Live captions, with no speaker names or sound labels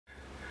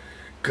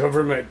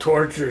Government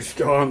torture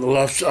still on the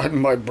left side of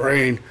my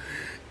brain.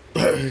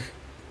 I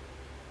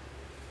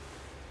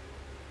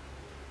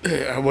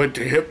went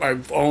to hit my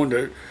phone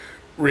to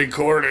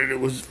record it. It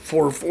was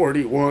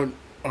 4:41.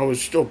 I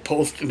was still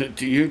posting it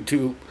to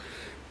YouTube,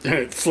 and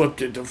it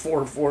flipped it to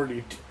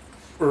 4:40,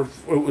 or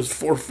it was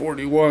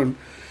 4:41.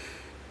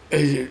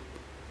 And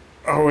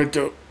I went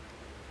to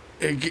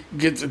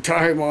get the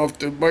time off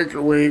the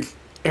microwave,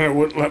 and it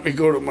wouldn't let me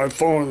go to my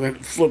phone, and then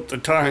it flipped the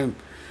time.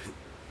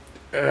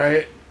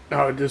 And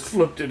now I just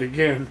flipped it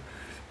again.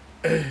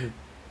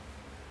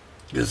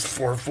 It's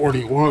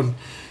 4:41.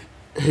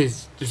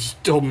 It's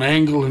still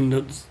mangling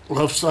the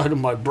left side of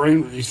my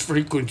brain with these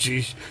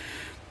frequencies.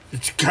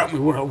 It's got me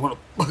where I want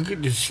to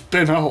fucking just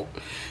spin out.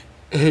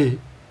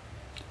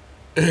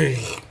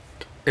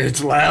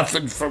 It's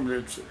laughing from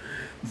its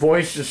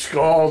voice to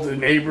skull. The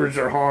neighbors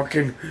are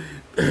honking.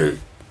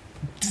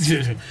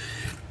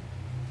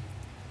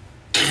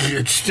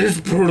 It's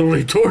just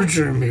brutally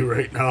torturing me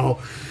right now.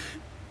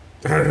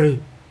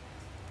 I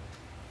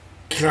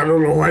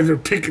don't know why they're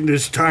picking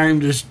this time,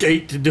 this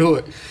date to do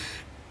it.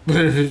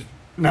 But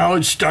now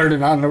it's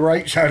starting on the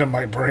right side of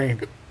my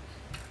brain.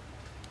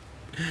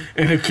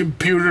 And the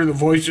computer, the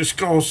voice of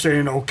skull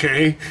saying,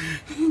 okay.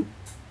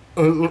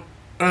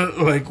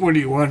 Like, what do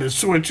you want, to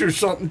switch or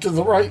something to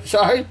the right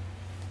side?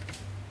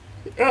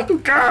 Oh,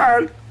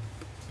 God.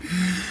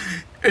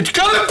 It's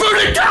coming from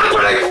the top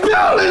of this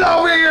building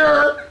over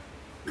here.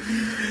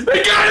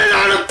 They got it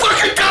on the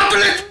fucking top of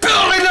this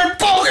building. They're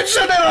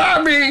focusing it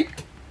on me.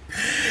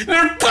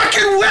 They're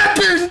fucking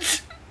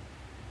weapons.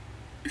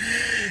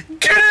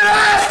 Get it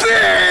off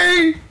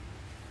me.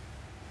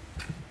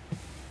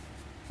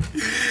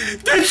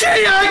 This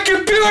AI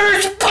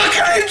computer's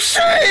fucking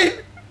insane.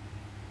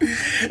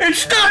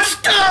 It's not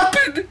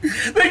stopping.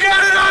 They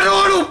got it on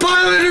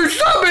autopilot or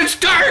something. It's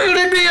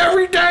targeting me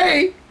every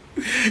day.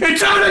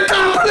 It's on the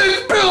top of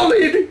this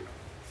building.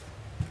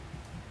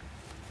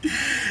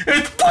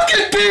 It's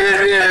fucking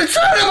beating me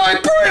inside of my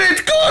brain.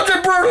 It's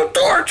causing brutal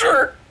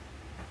torture.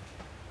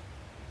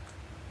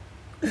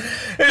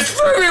 It's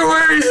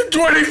February the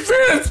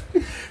 25th,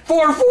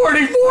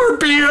 4:44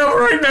 p.m.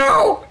 right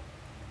now.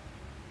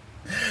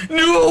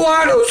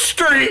 NUUANU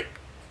Street.